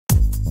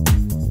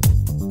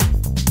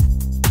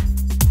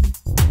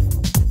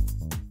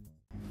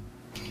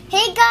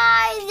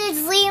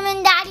Liam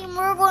and Daddy, and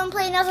we're going to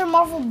play another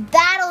Marvel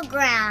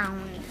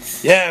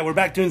Battlegrounds. Yeah, we're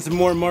back doing some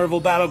more Marvel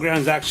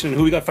Battlegrounds action.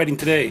 Who we got fighting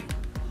today?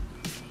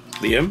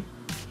 Liam?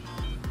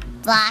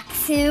 Black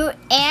Suit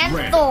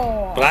and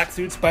Thor. Black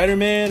Suit,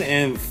 Spiderman,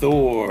 and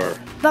Thor.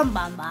 Bum,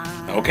 bum,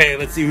 bum. Okay,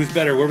 let's see who's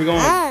better. Where are we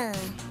going?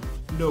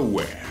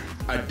 Nowhere.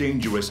 A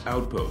dangerous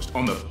outpost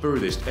on the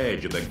furthest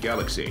edge of the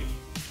galaxy.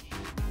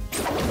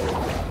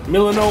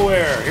 Middle of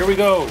nowhere. Here we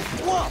go.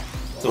 Whoa.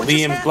 So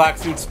Liam's Black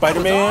Suit,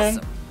 Spiderman,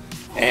 Awesome.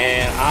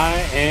 and I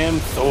am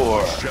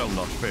Thor. Shall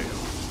not fail.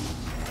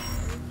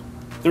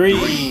 3,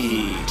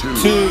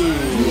 2,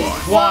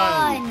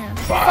 1.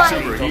 Fight.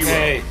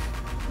 Okay.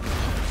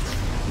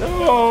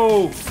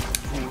 No.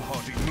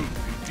 Foolhardy move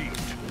indeed.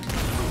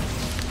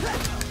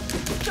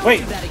 Don't Wait.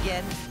 do that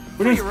again.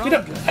 We're doing,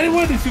 I didn't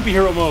want to do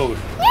superhero mode.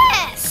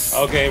 Yes.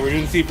 Okay, we're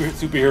doing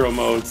superhero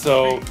mode.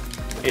 So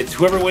it's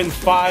whoever wins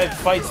 5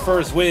 fights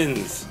first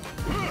wins.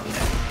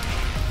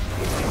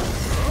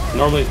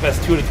 Normally it's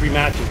best 2 out of 3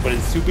 matches, but in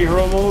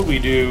superhero mode we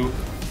do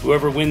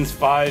whoever wins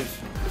 5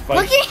 fights.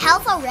 Look at your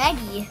health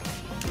already.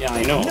 Yeah,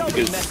 I know. Nobody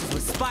Because messes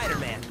with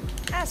Spiderman.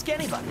 Ask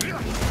anybody.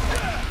 Careful.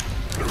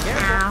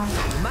 Ow.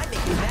 You might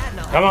make me mad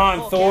now. come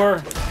on,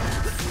 Thor.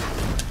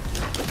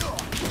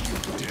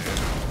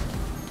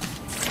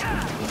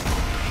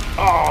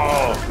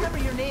 Oh. Remember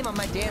your name on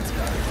my dance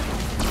card.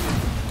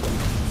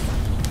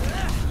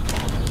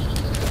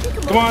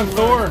 Come on,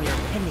 Thor. Your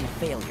impending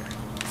failure.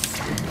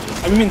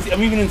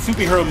 I'm even in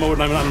superhero mode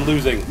and I'm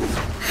losing.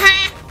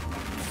 Ha.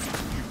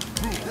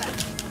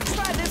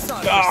 Try this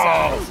on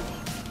Oh. yourself.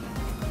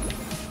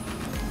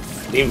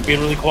 Liam's being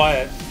really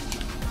quiet.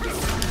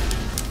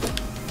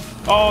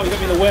 Oh, you got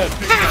me in the web.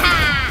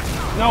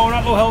 No,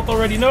 not low health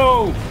already.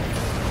 No.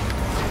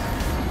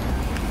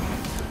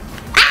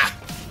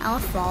 I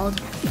almost fall.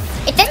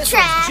 It's a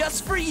trap.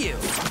 Just for you.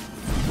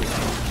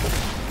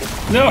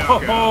 No.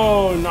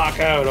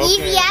 Knockout.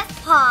 Okay.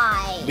 EVF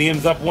pie.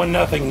 Liam's up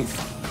 1-0.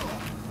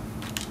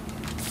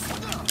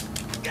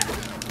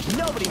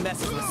 Nobody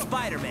messes with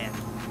Spider-Man.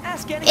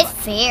 Ask It's anybody.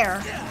 fair.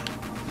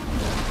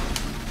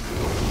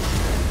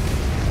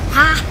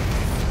 Ha.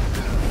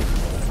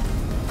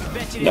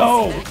 Bet you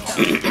No. didn't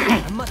see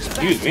that. I'm much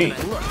faster Excuse me.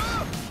 than I look.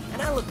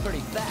 And I look pretty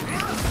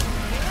fast.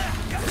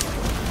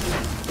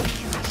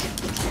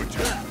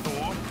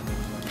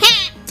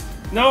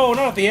 No,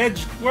 not at the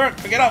edge. Work.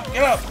 Get up.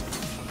 Get up.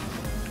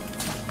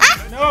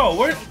 No.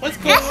 Let's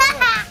go.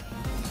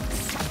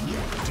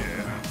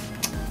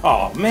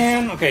 Oh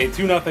man. Okay,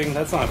 2-0.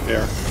 That's not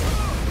fair.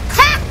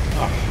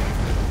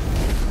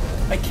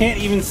 I can't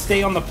even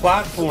stay on the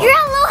platform. You're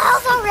at low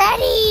health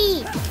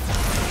already.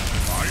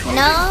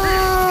 No.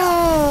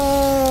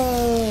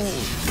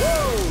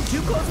 Whoa,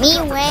 too close to Me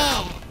comfort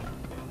now.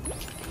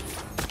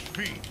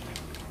 win.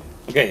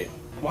 Okay.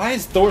 Why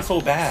is Thor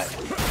so bad?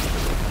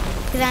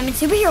 Because I'm in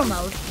superhero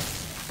mode.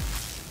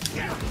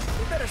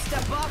 You better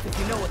step up if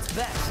you know what's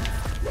best.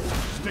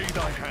 Stay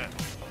thy hand.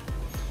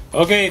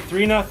 Okay,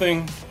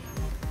 3-0.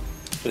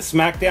 The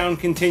SmackDown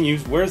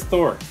continues. Where's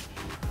Thor?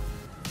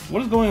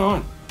 What is going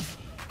on?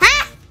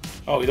 Ha!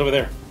 Oh, he's over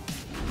there.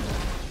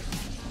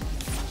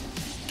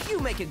 You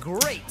make a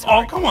great Oh,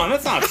 target. come on.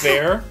 That's not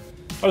fair.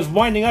 I was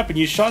winding up and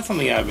you shot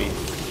something at me.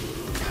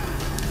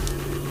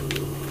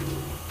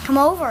 Come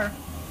over.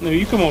 No,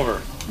 you come over.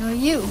 No,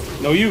 you.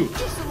 No, you.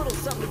 Just a little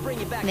something to bring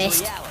you back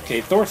Missed. to reality.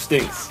 Okay, Thor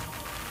stinks.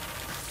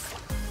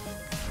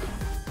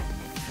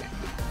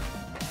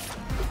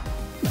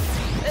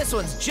 This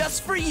one's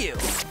just for you.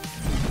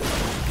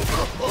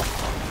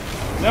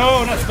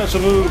 No, not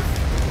special move.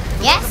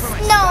 Yes?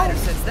 Spider No.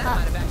 sense that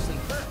might have actually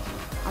hurt.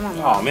 I'm on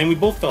low. Oh man, we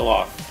both fell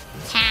off.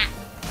 Ha.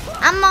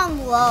 I'm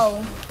on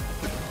low.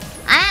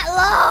 I'm at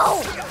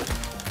low.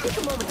 Take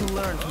a moment to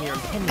learn from your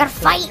impending Gotta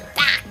failure. fight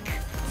back.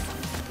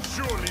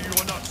 Surely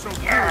you are not so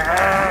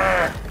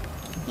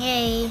good.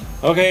 Yay.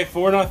 Okay,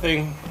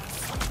 4-0.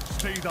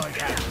 Stay thy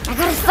hand. I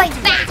gotta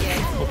fight back.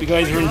 Hope you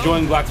guys are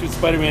enjoying Black Suit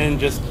Spider-Man and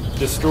just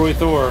destroy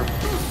Thor.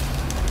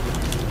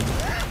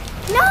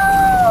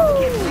 No.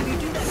 You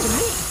do that to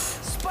me.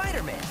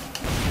 Spider-Man.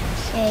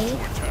 Okay.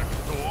 Attack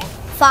Thor.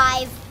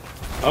 5.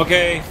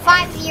 Okay,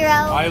 5-0.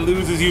 I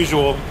lose as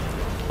usual.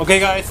 Okay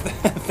guys,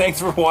 thanks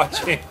for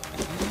watching.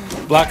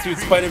 Black Suit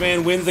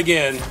Spider-Man wins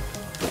again.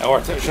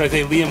 Or should I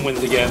say Liam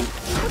wins again.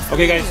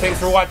 Okay guys, thanks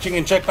for watching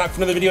and check back for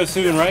another video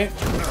soon, right?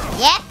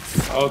 Yep.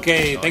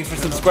 Okay, thanks for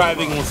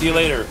subscribing and we'll see you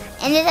later.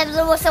 And this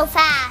episode was so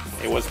fast.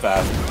 It was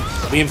fast.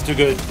 Liam's too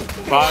good.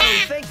 Bye.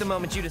 Think the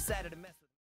moment you decided to mess